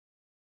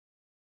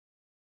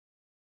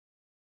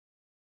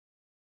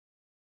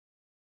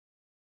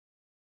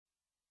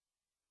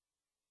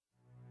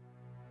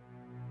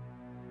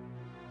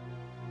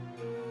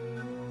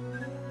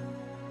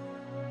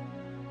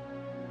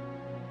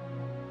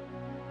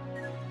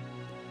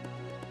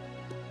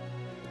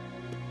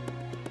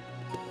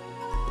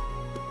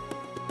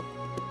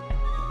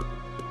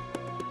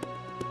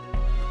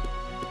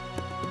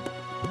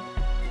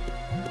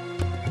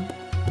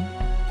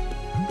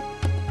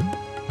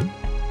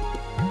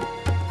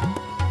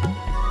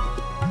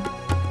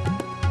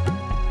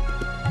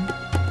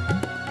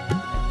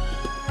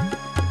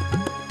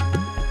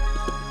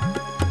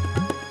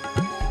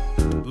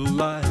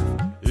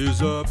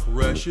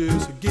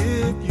precious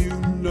gift, you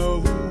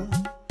know.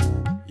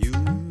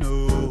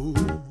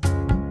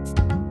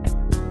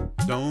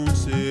 Don't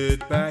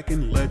sit back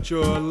and let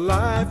your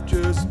life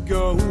just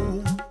go.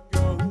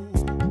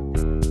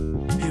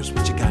 Here's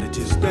what you gotta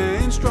do.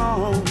 Stand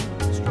strong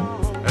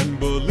and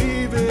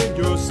believe in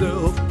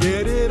yourself.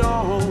 Get it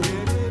on.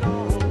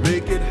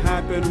 Make it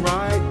happen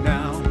right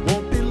now.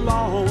 Won't be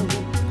long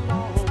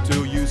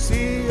till you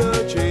see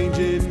a change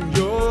in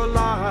your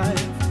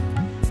life.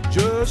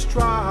 Just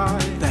try.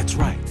 That's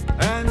right.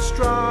 And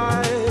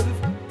strive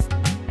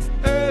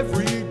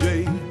every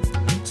day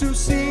to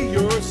see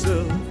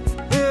yourself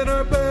in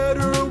a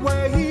better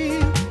way.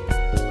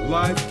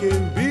 Life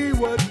can be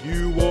what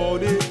you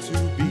want it to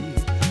be,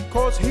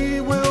 'cause He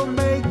will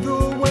make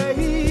the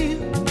way.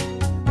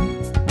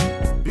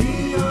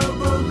 Be a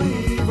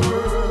believer,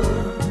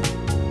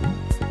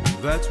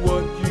 that's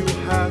what you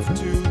have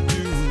to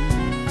do.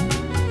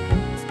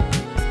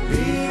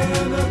 Be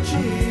an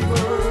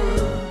achiever,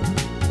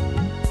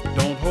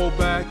 don't hold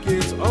back,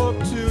 it's up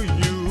to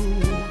you.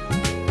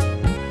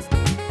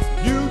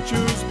 You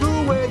choose the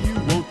way you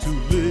want to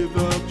live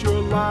out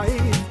your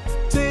life.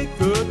 Take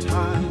the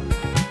time,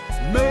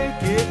 make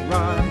it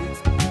right.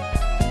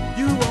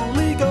 You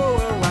only go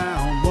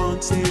around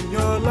once in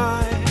your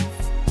life.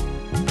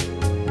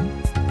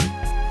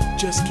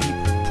 Just keep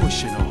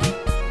pushing on.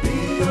 Be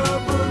a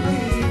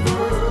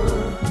believer,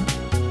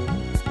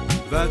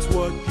 that's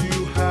what you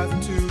have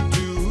to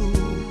do.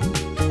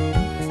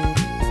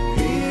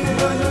 Be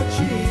an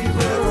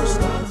achiever, never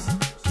stop.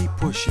 Keep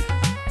pushing,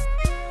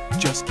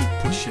 just keep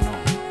pushing on.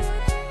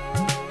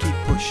 Keep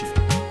pushing.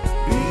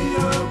 Be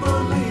a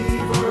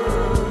believer,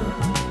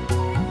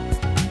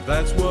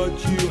 that's what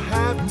you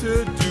have to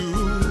do.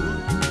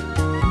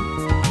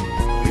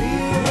 Be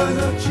an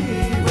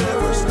achiever,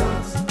 never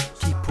stop.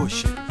 Keep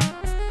pushing.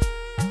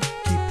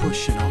 Keep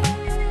pushing on.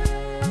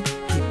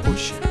 Keep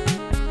pushing.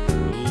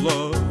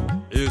 Love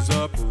is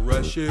a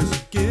precious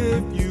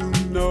gift, you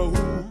know.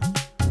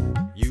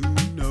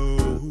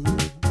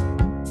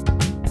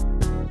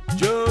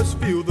 Just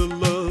feel the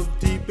love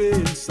deep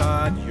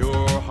inside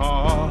your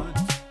heart.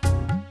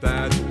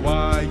 That's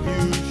why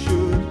you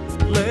should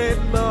let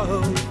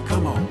love,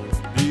 come on,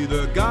 be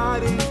the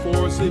guiding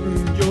force in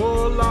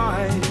your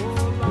life.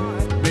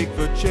 Make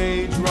the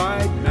change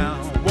right now,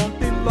 won't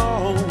be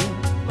long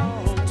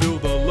till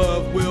the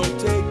love will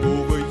take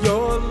over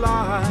your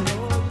life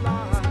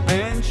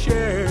and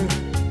share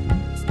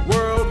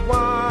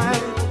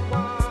worldwide.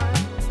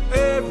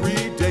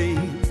 Every day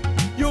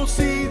you'll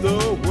see the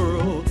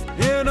world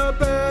in a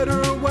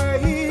better way.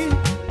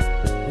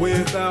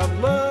 Without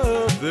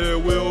love there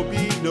will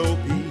be no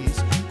peace,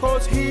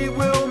 'cause He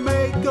will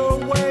make a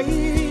way.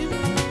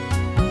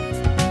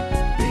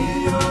 Be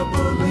a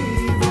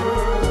believer,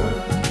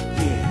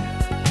 yeah,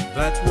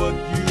 that's what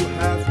you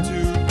have to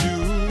do.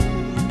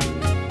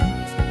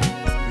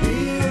 Be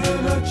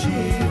an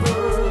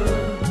achiever,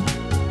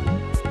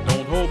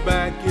 don't hold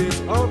back,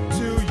 it's up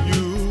to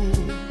you.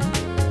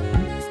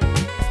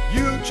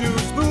 You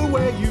choose the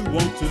way you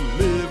want to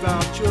live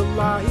out your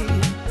life.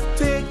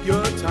 Take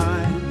your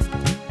time,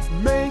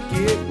 make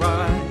it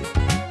right.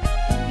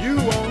 You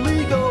only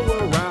go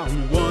around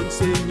once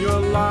in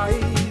your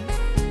life.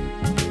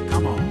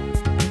 Come on,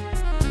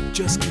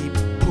 just keep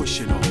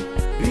pushing on.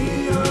 Be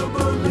a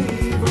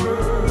believer,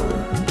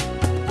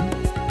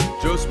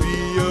 just be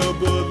a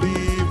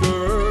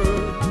believer.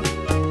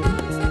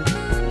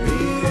 Be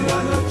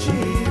an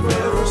achiever,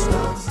 never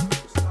stop.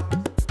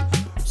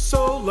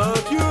 So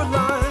love your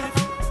life,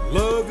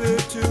 love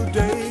it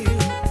today.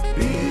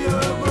 Be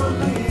a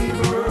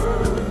believer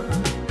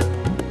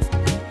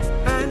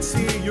and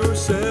see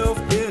yourself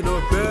in a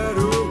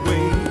better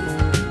way.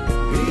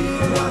 Be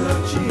an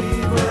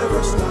achiever,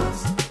 never stop.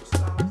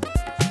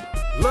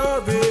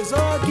 Love is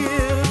a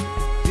gift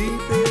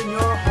deep in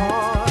your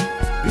heart.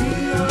 Be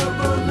a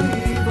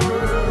believer,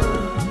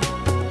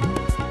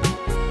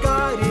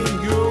 guiding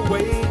your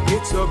way,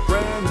 it's a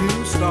brand new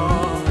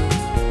start.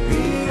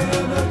 Be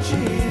an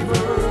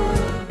achiever,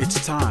 it's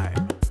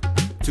time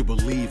to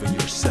believe in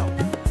yourself.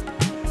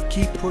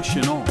 Keep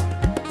pushing on.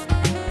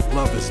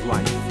 Love is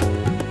life.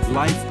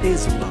 Life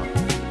is love.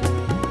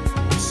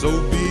 So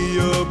be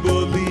a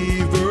believer.